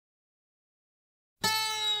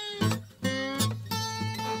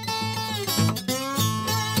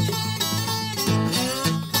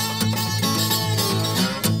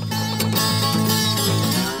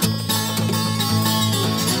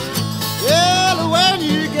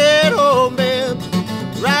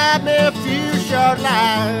short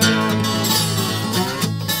life.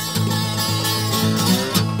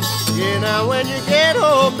 Yeah, now when you get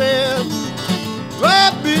home, man,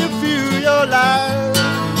 grab me a few of your life.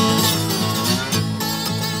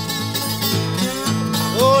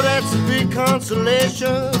 Oh, that's a big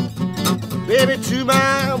consolation, baby, to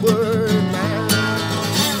my word man.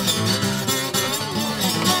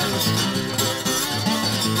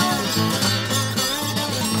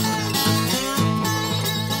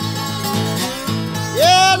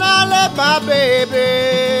 Yeah, and I left my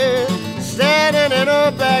baby standing in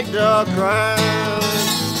her back door crying.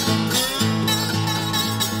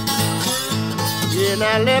 Yeah, and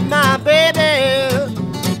I left my baby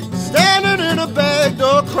standing in the back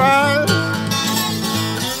door crying.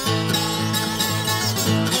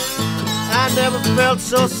 I never felt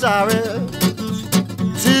so sorry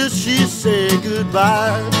till she said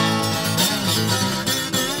goodbye.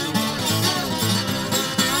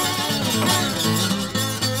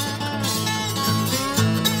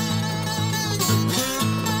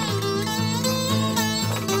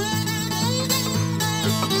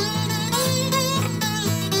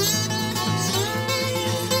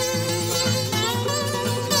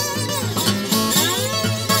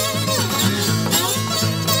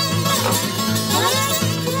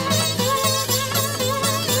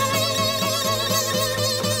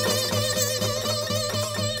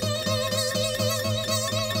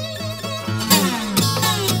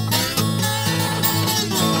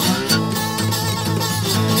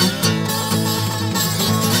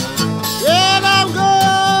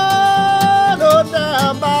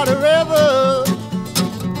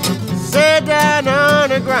 Down on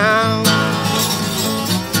the ground,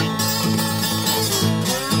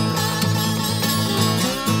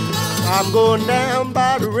 I'm going down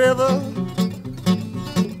by the river,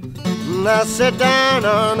 and I sit down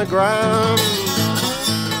on the ground.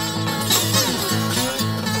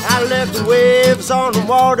 I left the waves on the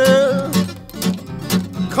water,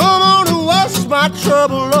 come on and wash my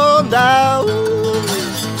trouble on down.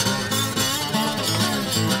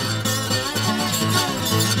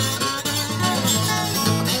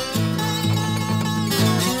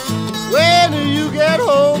 When you get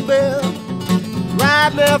home, Bill,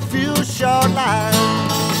 ride me a few short lines.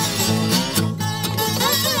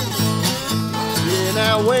 Yeah,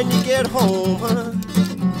 now when you get home, huh,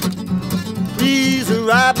 please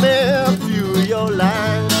write me a few of your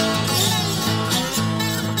lines.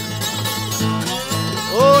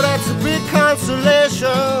 Oh, that's a big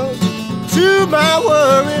consolation to my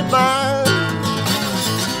worried mind.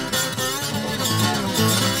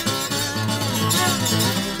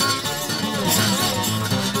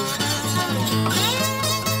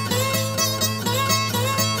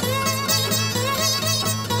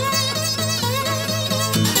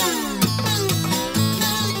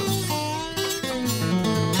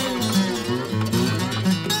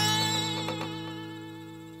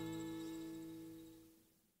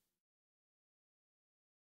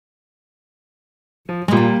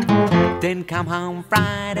 Didn't come home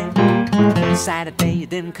Friday, Saturday you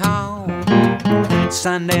didn't call.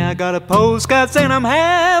 Sunday I got a postcard saying I'm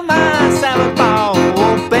having myself a ball.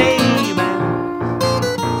 Oh baby,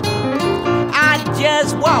 I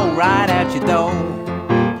just walked right out your door.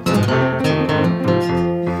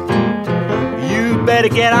 You better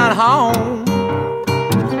get on home,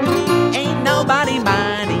 ain't nobody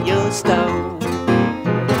minding your stove.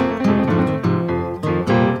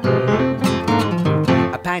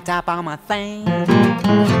 Packed up all my things,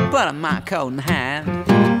 put on my coat and hat,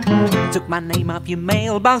 took my name off your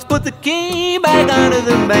mailbox, put the key back under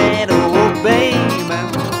the bed. Oh baby,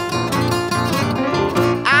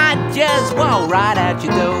 I just walked right out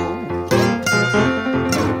your door.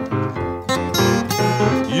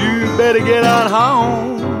 You better get on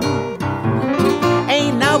home,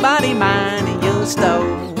 ain't nobody minding your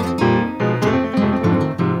stove.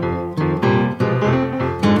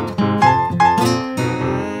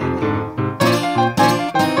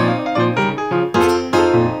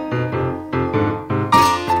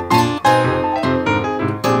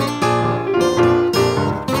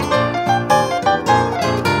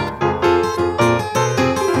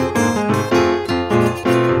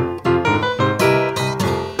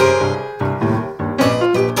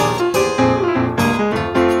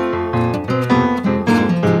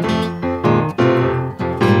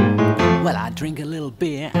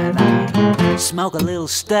 Smoke a little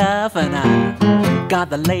stuff and I got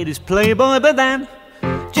the latest Playboy, but then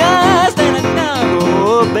just ain't enough,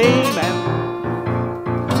 oh baby,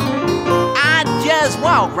 I just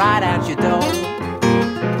walked right out your door.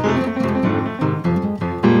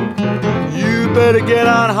 You better get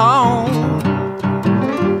on home,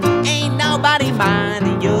 ain't nobody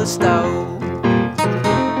minding your stove.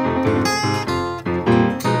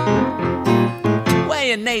 Well,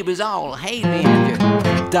 your neighbors all hate me and your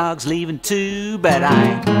dog's leaving too, but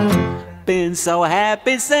I've been so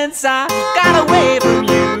happy since I got away from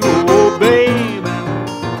you, oh baby.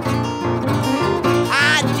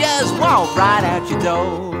 I just walked right out your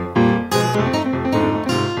door.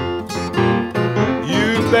 You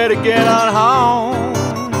better get on home.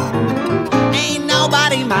 Ain't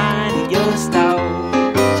nobody minding your stove.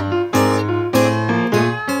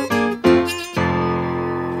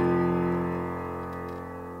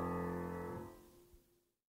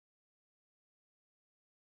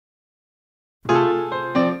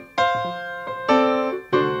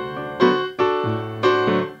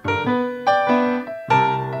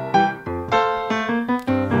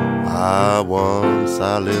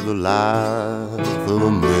 I live a life of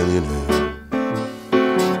a millionaire,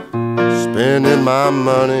 spending my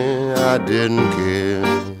money I didn't care.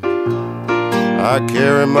 I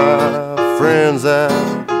carry my friends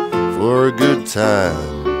out for a good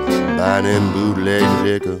time, buying them bootleg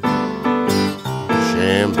liquor,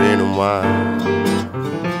 champagne and wine.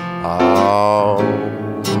 Oh,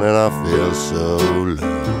 man, I feel so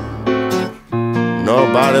low.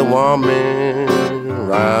 Nobody want me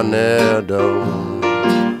around their door.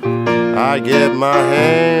 I get my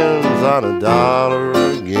hands on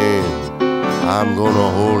 $1 again. I'm gonna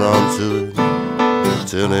hold on to it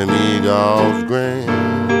till them eagles grin.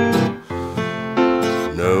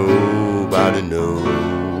 Nobody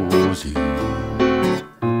knows you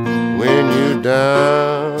when you're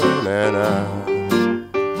down and out.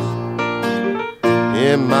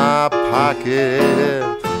 In my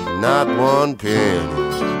pocket, not one penny,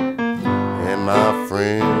 and my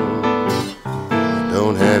friend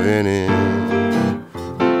don't have any.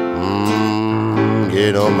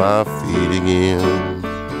 Get on my feet again,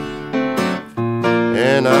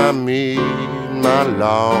 and I meet my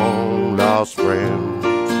long lost friends.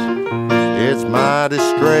 It's mighty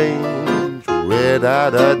strange,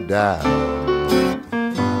 without a doubt.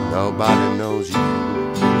 Nobody knows you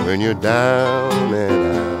when you're down and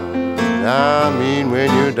out. I mean when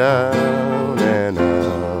you're down and out.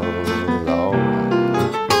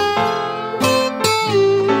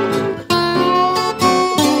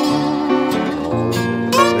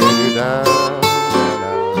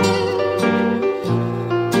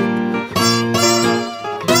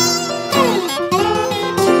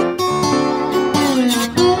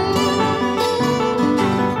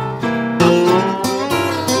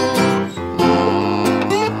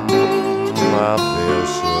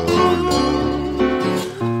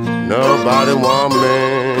 Nobody want me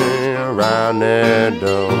around their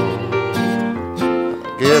door.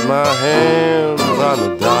 Get my hands on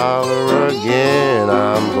 $1 again.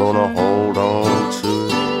 I'm gonna hold on to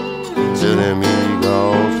it till them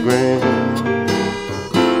eagles grin.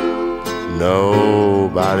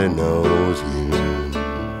 Nobody knows you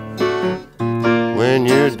when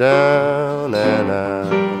you're down and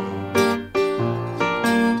out.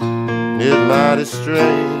 It's mighty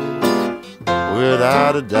strange,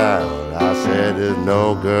 without a doubt. I said there's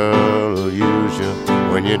no girl who'll use you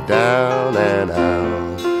when you're down and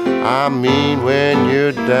out. I mean when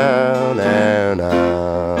you're down and out.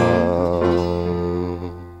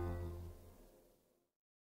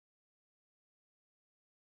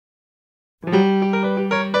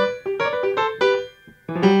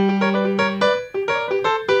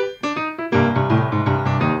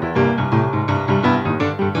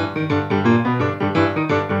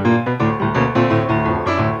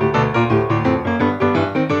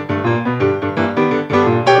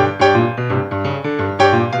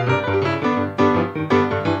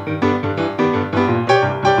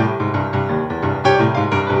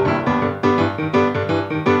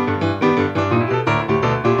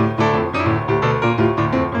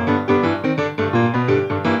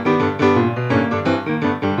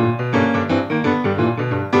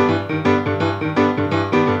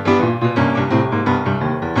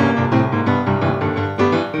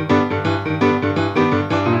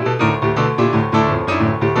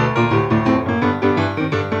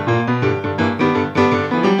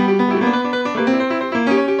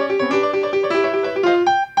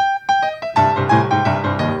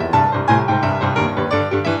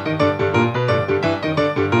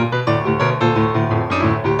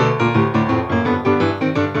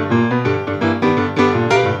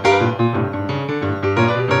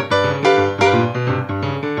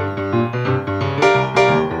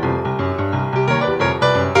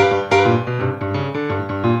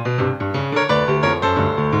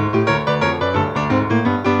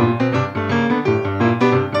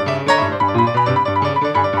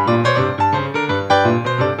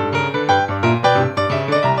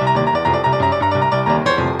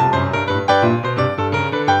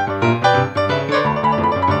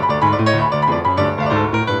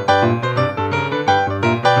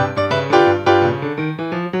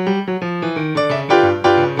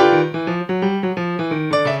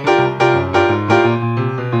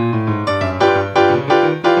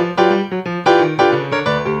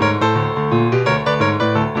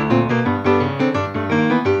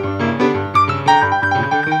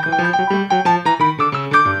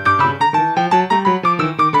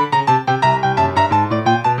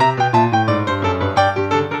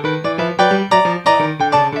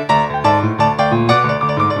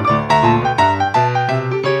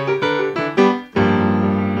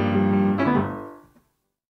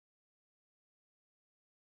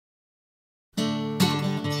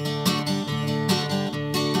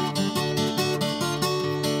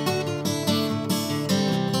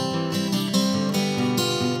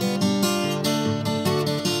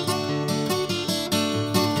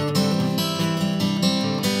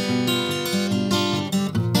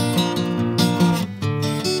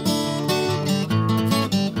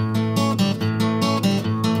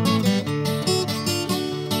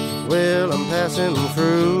 passing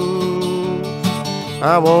through.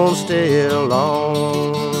 I won't stay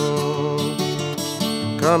long.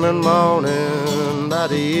 Coming morning, by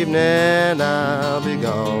the evening I'll be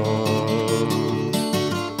gone.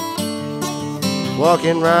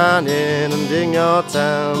 Walking round in and digging your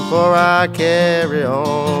town, for I carry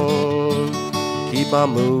on. Keep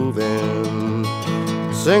on moving,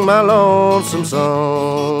 sing my lonesome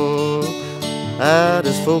song. I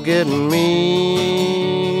just forgetting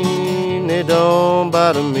me, they don't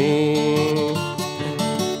bother me.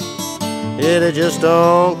 Yeah, they just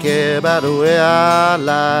don't care about the way I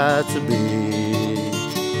like to be.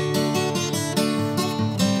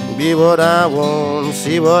 Be what I want,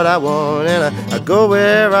 see what I want, and I go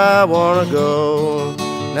where I wanna go.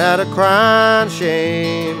 Now the crying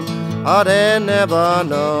shame, oh, they never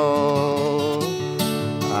know.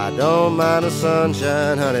 I don't mind the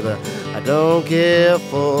sunshine, honey, but I don't care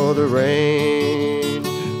for the rain.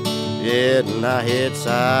 Yeah, and I hit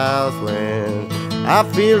south wind, I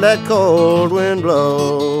feel that cold wind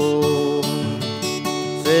blow.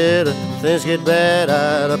 Said things get bad,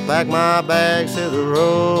 I'd pack my bags to the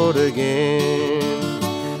road again.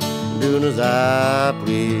 Doing as I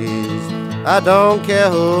please, I don't care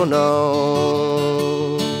who knows.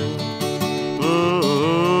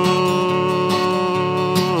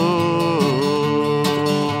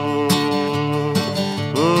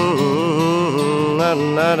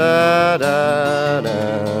 Da, da, da, da.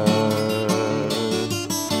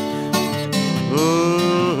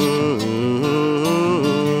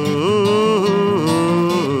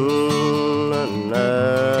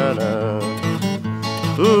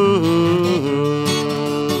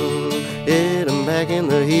 I'm back in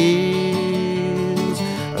the hills,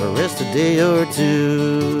 I rest a day or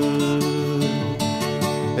two.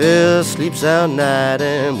 Yeah, sleeps out night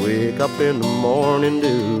and wake up in the morning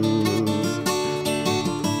dew.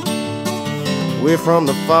 We're from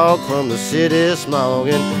the fog, from the city smog,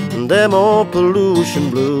 and them old pollution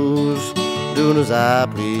blues. Doing as I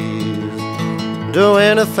please, do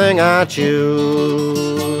anything I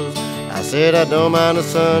choose. I said I don't mind the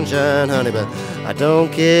sunshine, honey, but I don't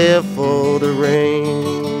care for the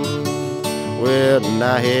rain. Well, when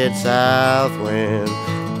I head south wind,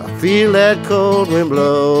 I feel that cold wind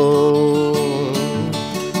blow.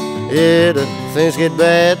 Yeah, the things get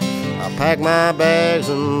bad, I pack my bags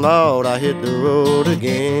and Lord, I hit the road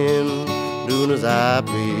again. Doing as I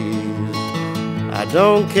please, I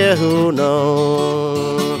don't care who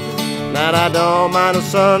knows. Now I don't mind the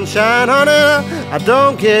sunshine, honey, I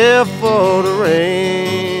don't care for the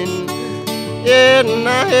rain. Yeah, and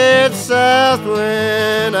I head south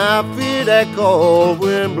when I feel that cold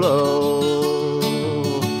wind blow.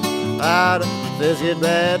 Things get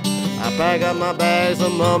bad, I pack up my bags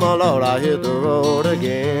and mama, Lord, I hit the road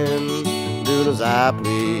again. Doing as I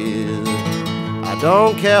please, I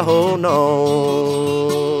don't care who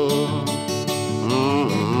knows.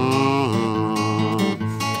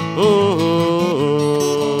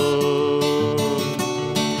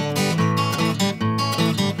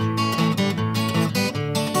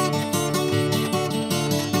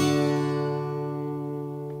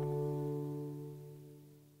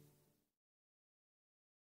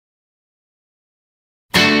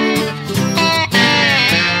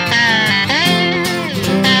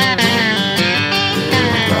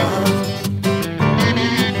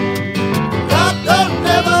 God don't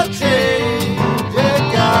never change, yeah,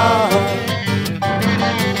 God.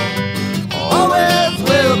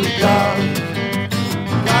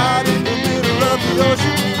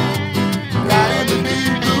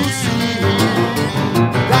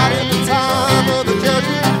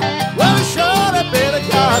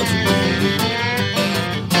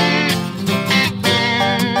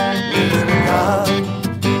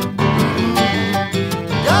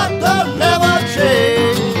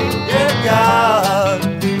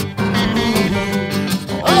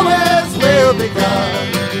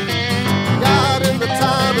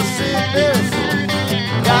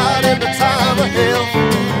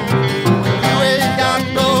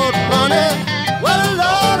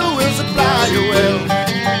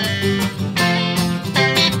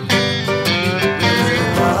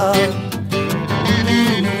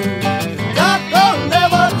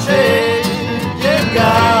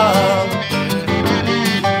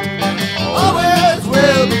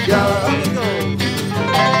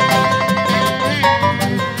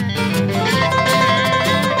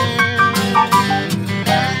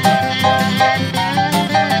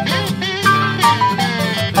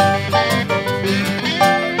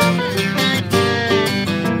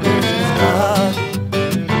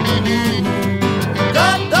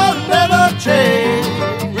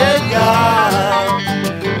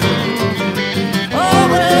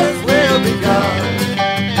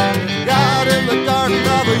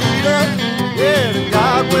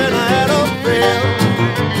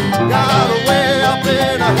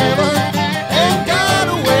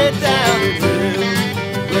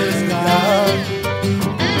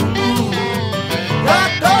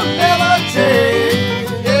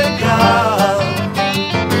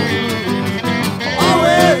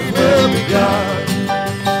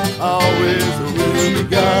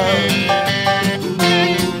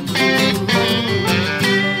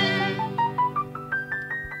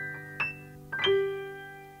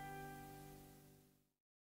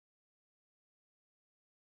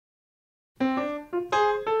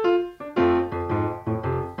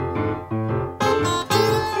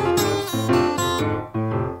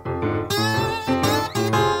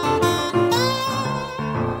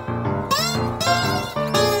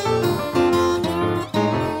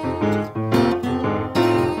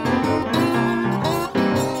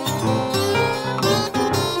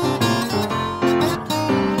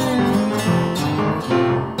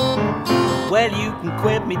 Well, you can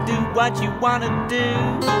quit me, do what you wanna do.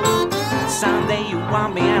 Someday you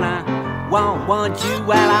want me and I won't want you.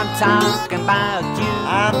 Well, I'm talking about you.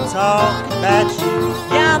 I'm talking about you.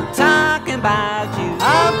 Yeah, I'm talking about you.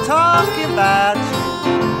 I'm talking about you.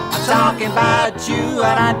 I'm talking about you,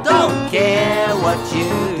 and I don't care what you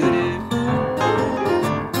do.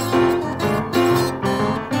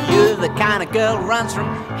 You're the kind of girl who runs from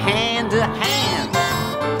hand to hand.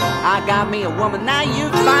 I got me a woman, now you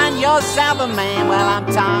find yourself a man. Well, I'm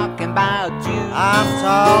talking about you. I'm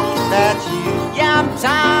talking about you. Yeah, I'm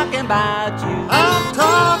talking about you. I'm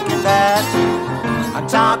talking about you. I'm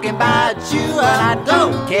talking about you, and I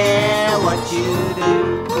don't care what you do.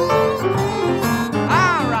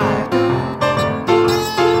 All right.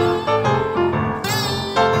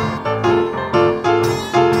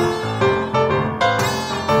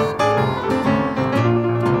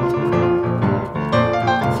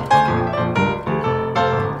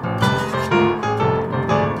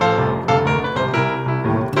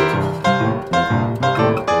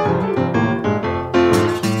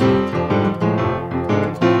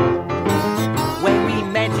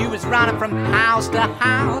 Running from house to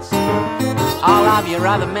house, all of your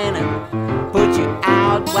other men have put you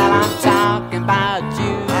out. Well, I'm talking about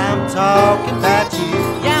you. I'm talking about you.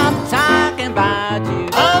 Yeah, I'm talking about you.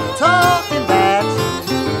 I'm talking about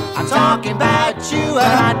you. I'm talking about you,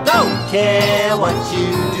 and I don't care what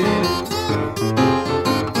you do.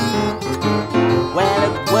 Well,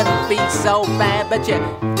 it wouldn't be so bad, but you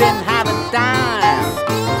didn't have a dime.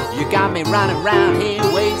 You got me running around here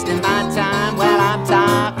wasting my time. Well, I'm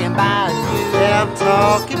talking about you. Yeah, I'm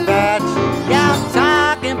talking about you. Yeah, I'm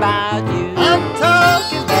talking about you. I'm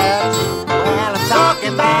talking about you. Well, I'm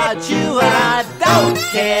talking about you, and I don't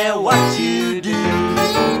care what you do.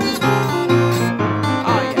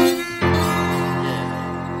 Oh, yeah.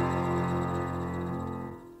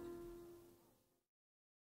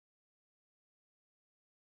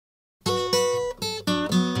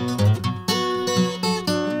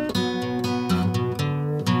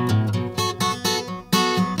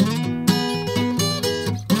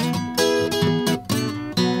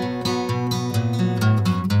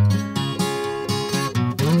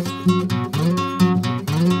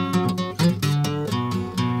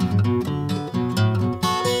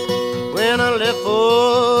 When I left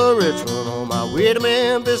for Richmond on my way to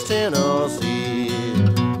Memphis, Tennessee.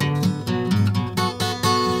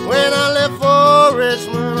 When I left for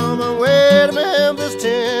Richmond on my way to Memphis,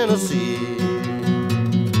 Tennessee.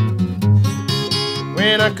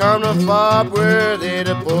 When I come to Fort Worth,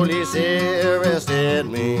 the police arrested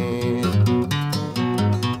me.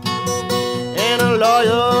 And a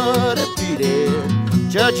lawyer that pleaded,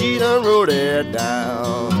 Judge, he done wrote it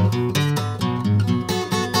down.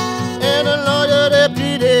 And a lawyer that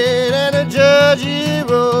pleaded, and a judge, he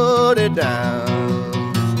wrote it down.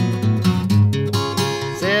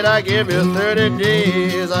 Said, I give you 30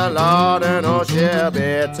 days, I Lord, in old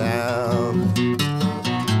Shelby town.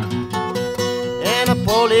 And the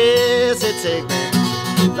police, they take me,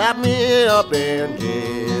 lock me up in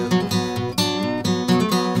jail.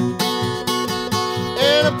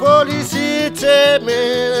 And the police, they take me,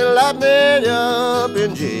 and lock me up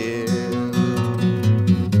in jail.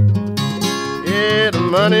 Yeah, the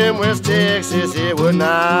money in West Texas, it would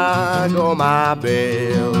not go my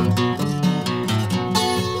bail.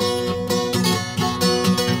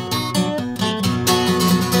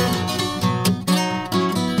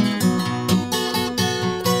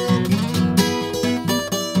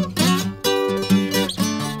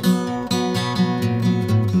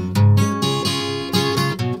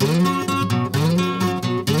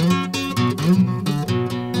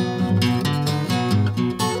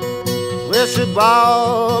 Well, she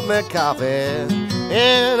bought me coffee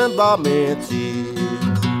and bought me tea.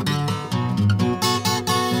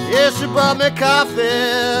 Yeah, she brought me coffee,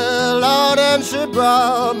 Lord, and she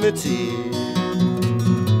brought me tea.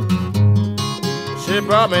 She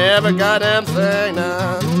brought me every goddamn thing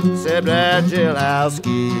now, except that jailhouse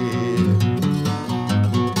key.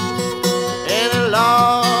 And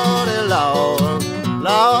Lordy, Lord,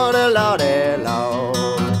 Lordy, Lordy, Lord.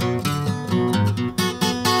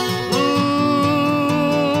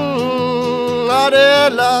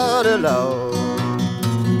 Lordy, Lordy, Lord.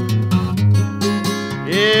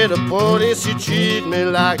 Yeah, the police, you treat me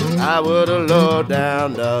like I was a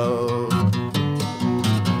low-down dog.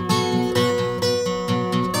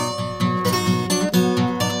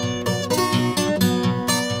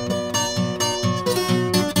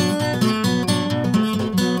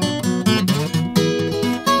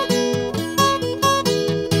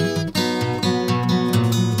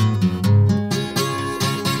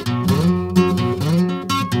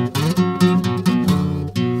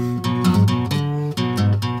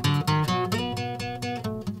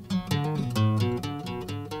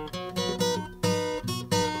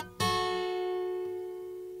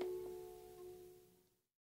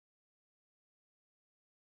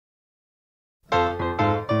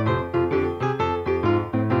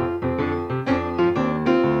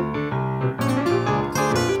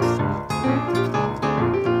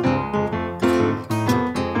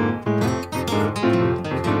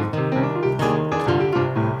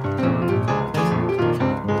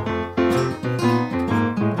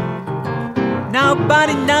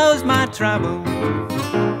 Nobody knows my trouble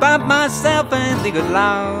but myself and the good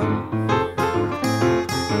Lord.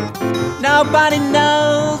 Nobody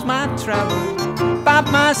knows my trouble but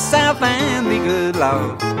myself and the good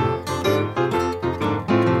Lord.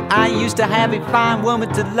 I used to have a fine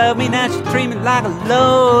woman to love me, now she treat me like a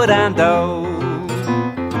low-down dog.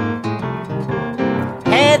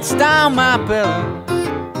 Headstone my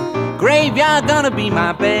pillow, graveyard gonna be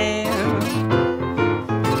my bed.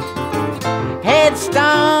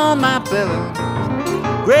 Headstone my pillow,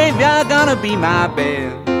 graveyard gonna be my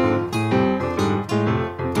bed.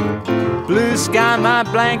 Blue sky my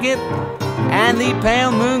blanket, and the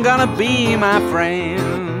pale moon gonna be my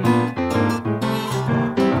friend.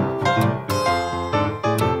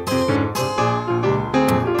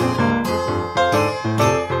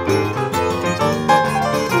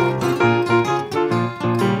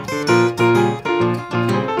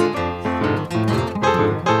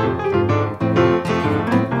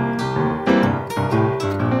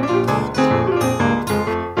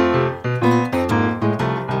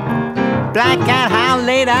 Black cat howl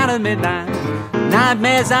late out of midnight,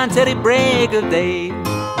 nightmares until the break of day.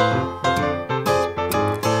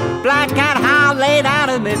 Black cat howl late out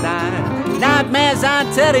of midnight, nightmares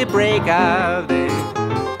until the break of day.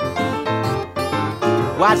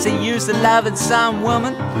 What's the use of loving some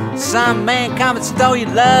woman? Some man come and stole your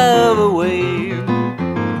love away.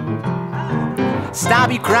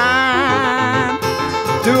 Stop your crime,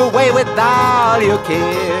 do away with all your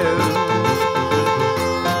cares.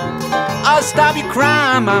 Oh, stop your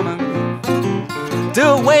crying, mama, do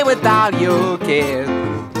away with all your cares.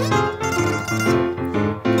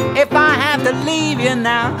 If I have to leave you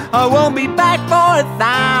now, I won't be back for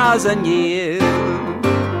 1,000 years.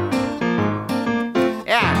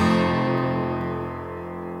 Yeah.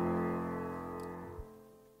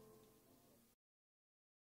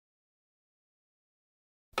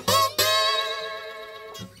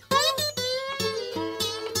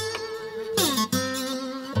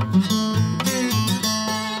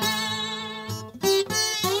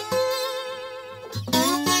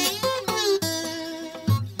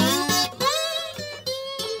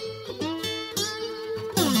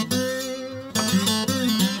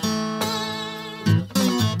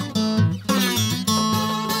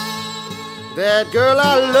 That girl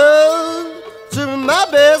I love to be my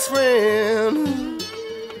best friend.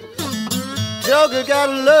 Joker got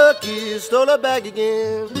lucky, stole her back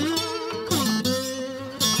again.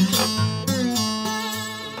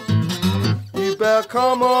 You better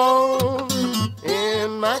come on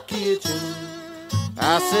in my kitchen.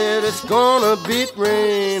 I said it's gonna be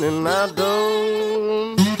raining, I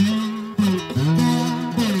don't.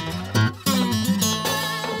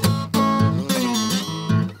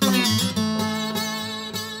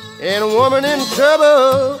 And a woman in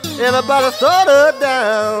trouble, everybody throw her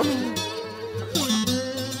down.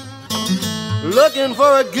 Looking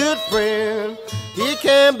for a good friend, he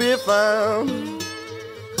can't be found.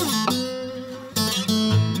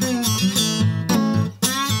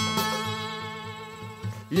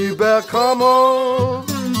 You better come on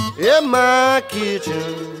in my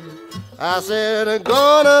kitchen. I said it's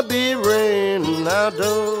gonna be raining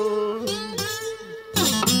outdoors.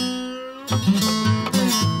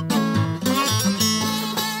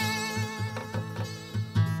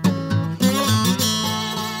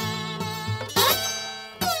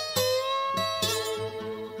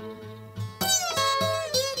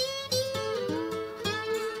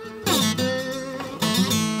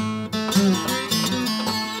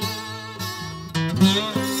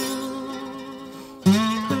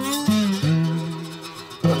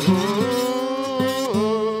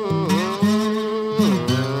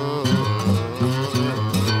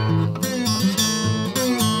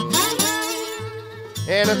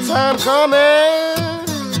 And the time coming,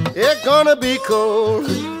 it's gonna be cold.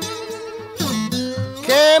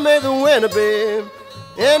 Can't make the winter, babe,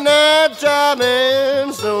 in that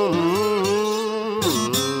driving snow.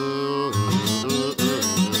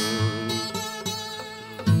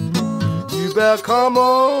 You better come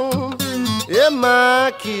on in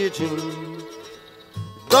my kitchen.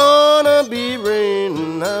 Gonna be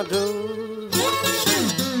raining outdoors.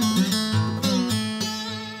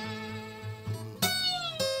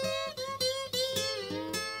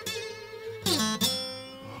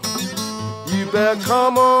 You better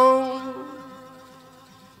come on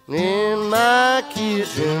in my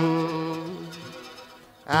kitchen.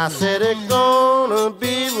 I said it's gonna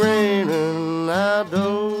be raining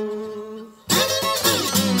outdoors.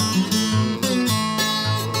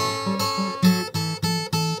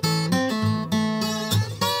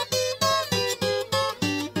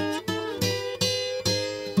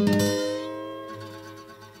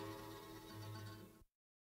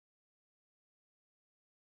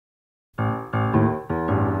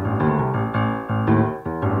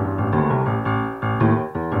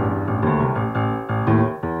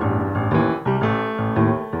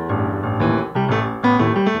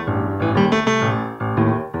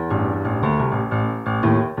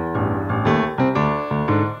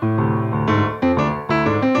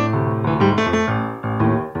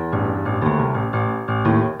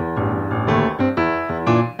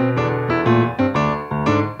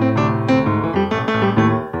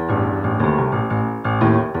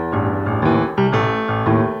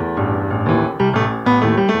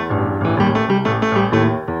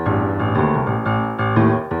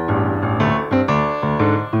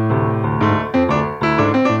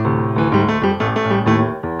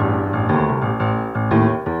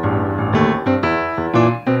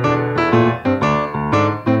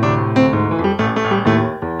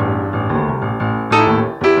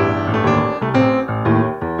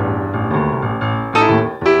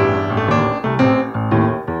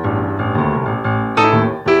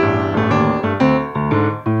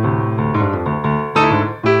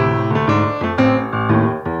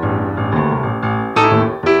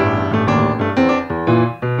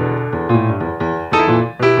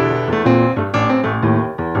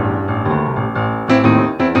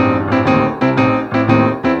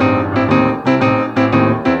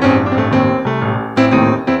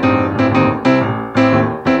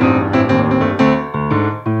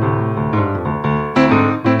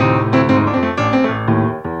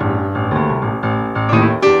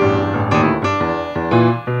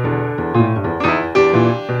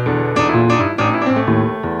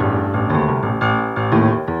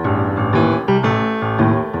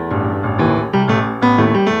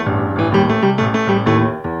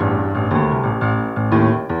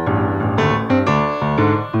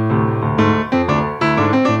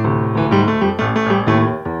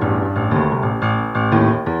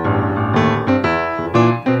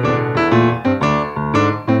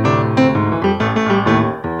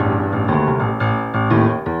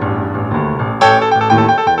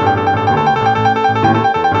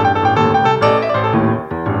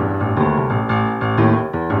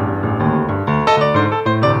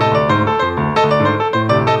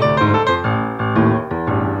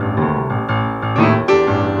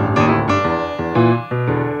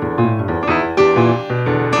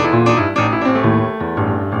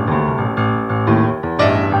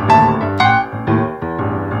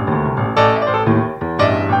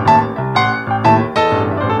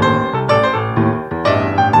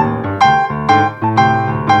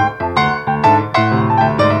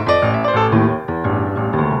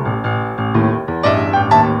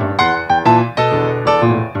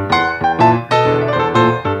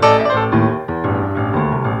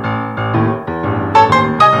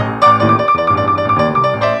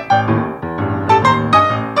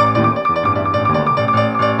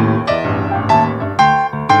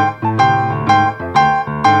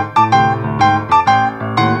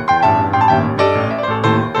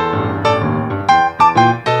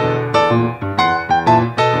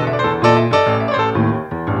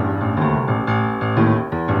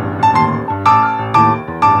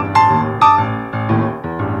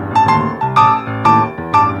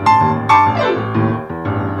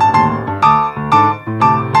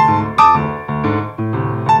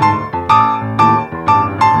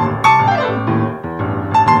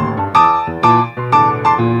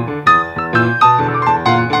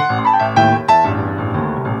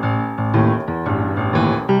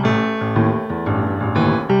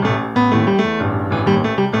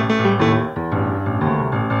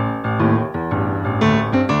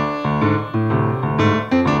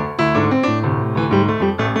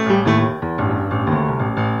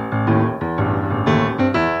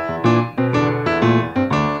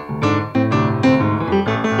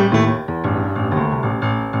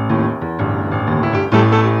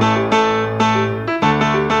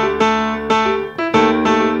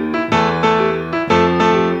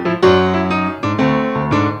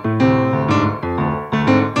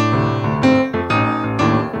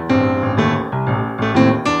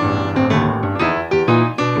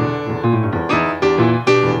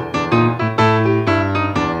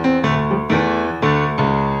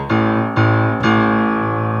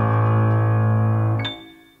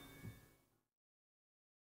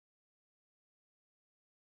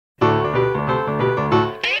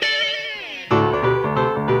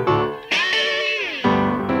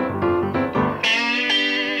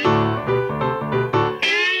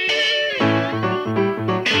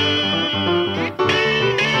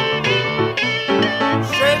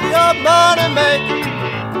 money maker.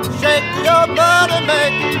 Shake your money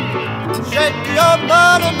maker. Shake your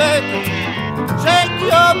money maker. Shake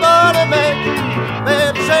your money maker.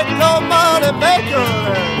 Baby, shake your money maker.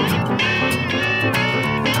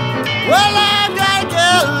 Well, I gotta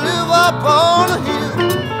get live up on the hill.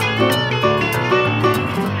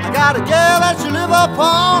 I got a girl that she live up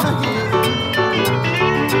on the hill.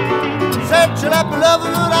 Said she let me love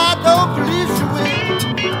her, but I don't believe she will.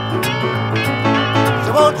 She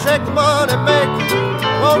won't shake the money maker.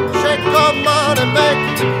 Won't shake her money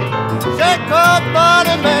maker. Shake her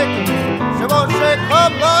money maker. She won't shake her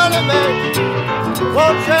money maker.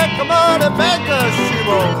 Won't shake her money maker. She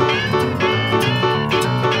won't.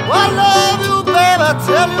 Well, I love you, baby. I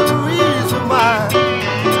tell you the reason why.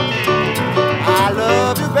 I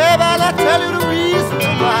love you, baby, and I tell you the reason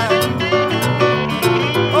why.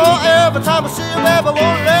 Oh, every time I see you, baby, I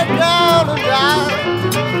won't let down and die.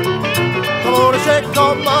 Come on and shake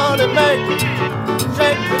your money maker.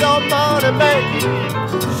 Shake your money maker.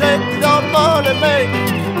 Shake your money maker.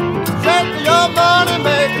 Shake your money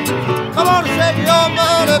maker. Come on and shake your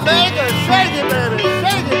money maker. Shake it, baby.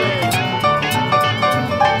 Shake it, baby.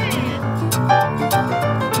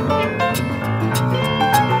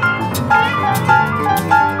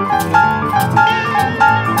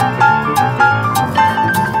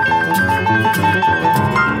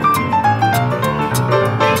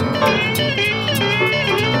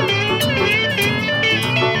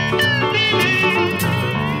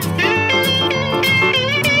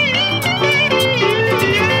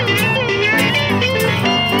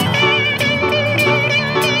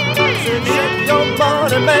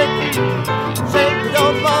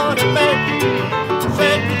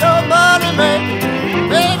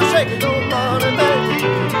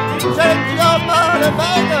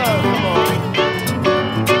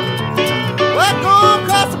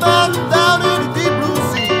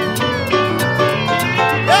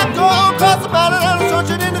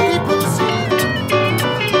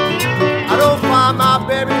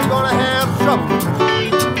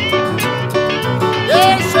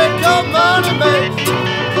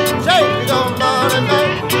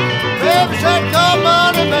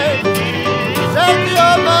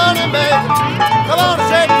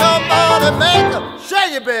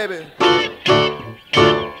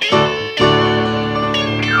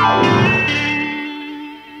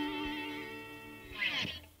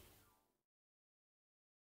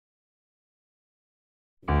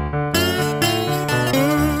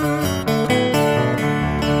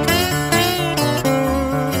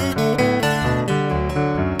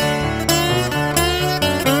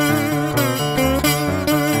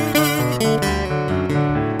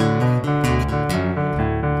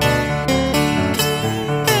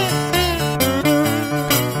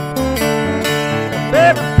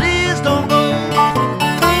 Baby.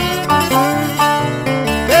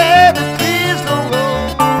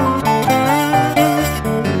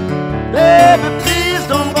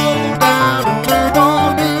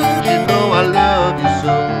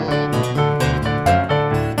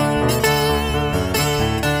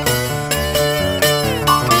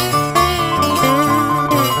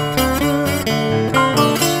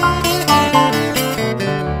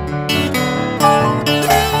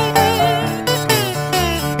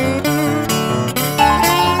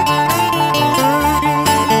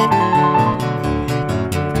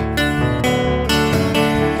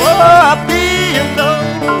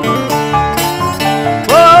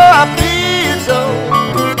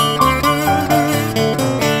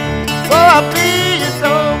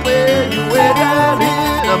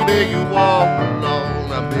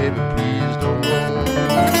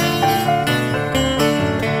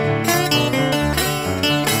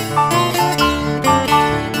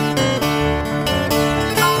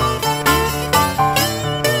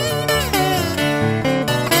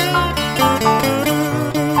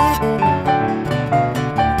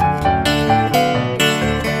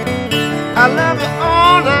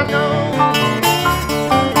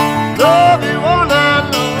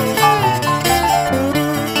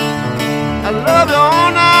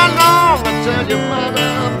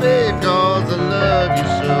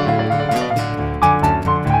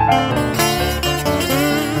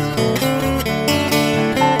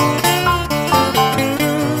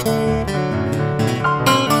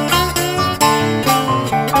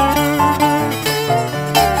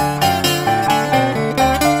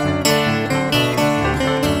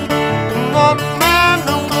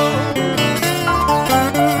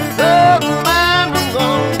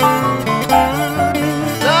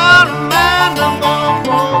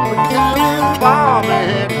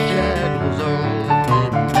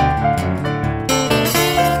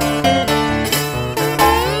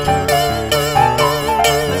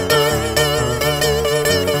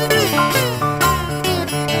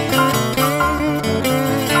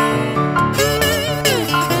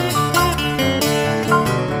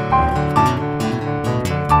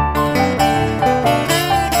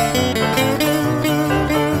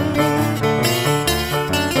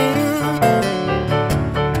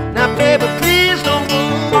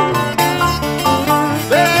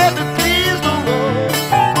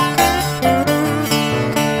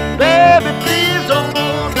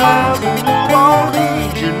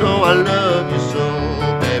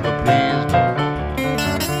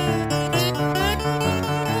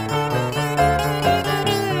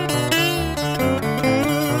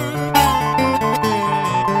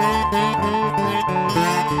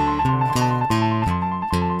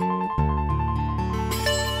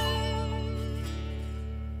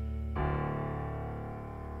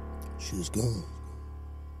 she was gone.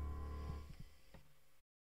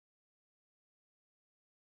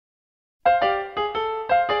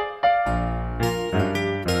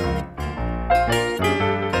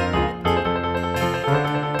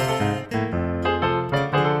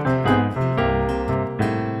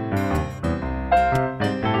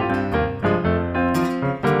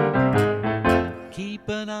 Keep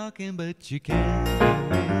a knocking, but you can't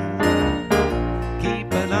come in.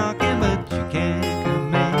 Keep a knocking, but you can't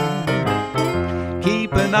come in.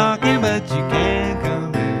 Keep a knocking, but you can't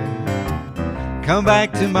come in. Come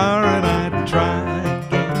back tomorrow night and try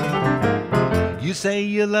again. You say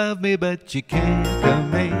you love me, but you can't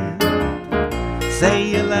come in. Say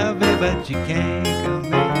you love me, but you can't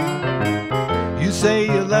come in. You say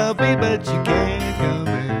you love me, but you can't come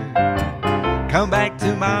in. Come back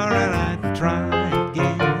tomorrow night and try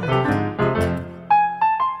again.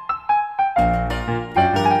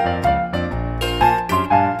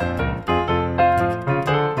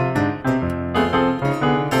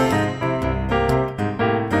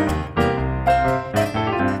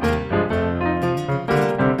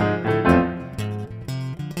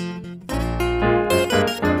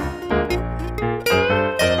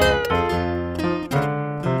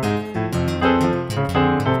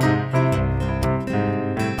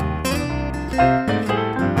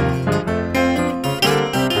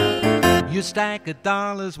 Your stack of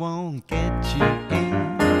dollars won't get you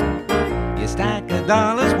in. Your stack of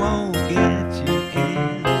dollars won't get you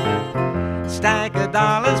in. Stack of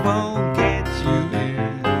dollars won't get you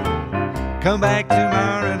in. Come back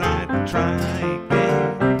tomorrow night and try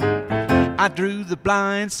again. I drew the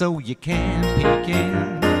blind so you can't peek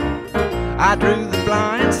in. I drew the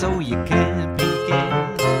blind so you can't peek in.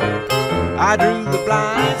 I drew the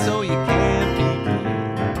blind so you can't peek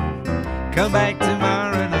in. Come back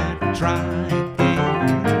tomorrow night and try again.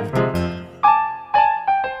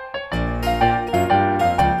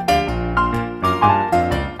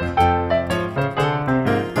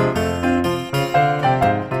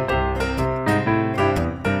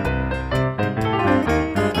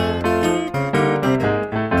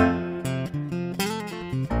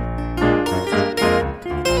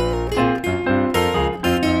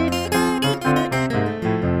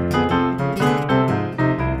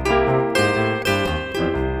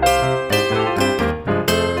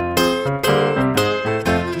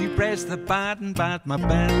 The button, but my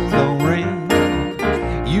bell don't ring.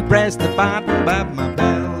 You press the button, but my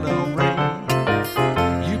bell don't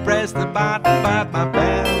ring. You press the button, but my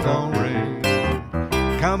bell don't ring.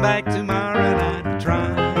 Come back tomorrow night and try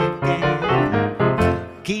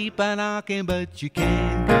again. Keep a knocking, but you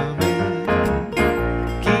can't come in.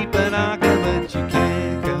 Keep a knocking, but you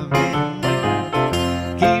can't come in.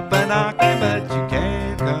 Keep a knocking, but you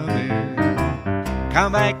can't come in.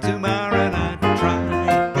 Come back tomorrow night and try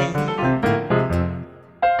again.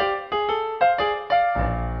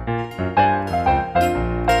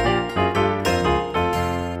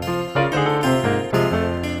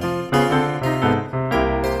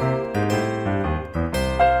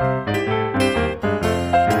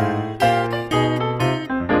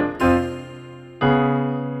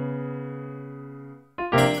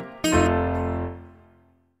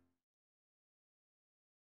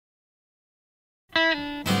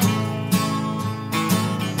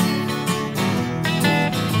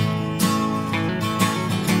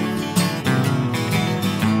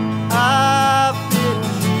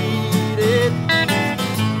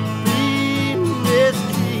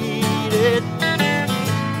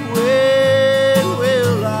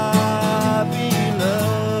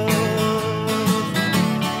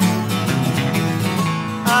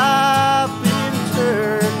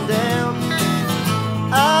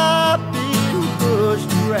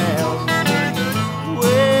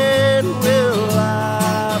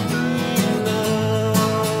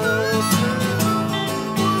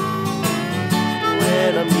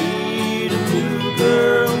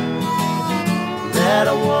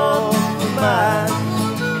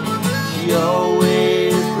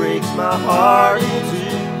 heart in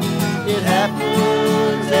two. It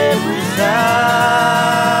happens every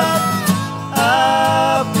time.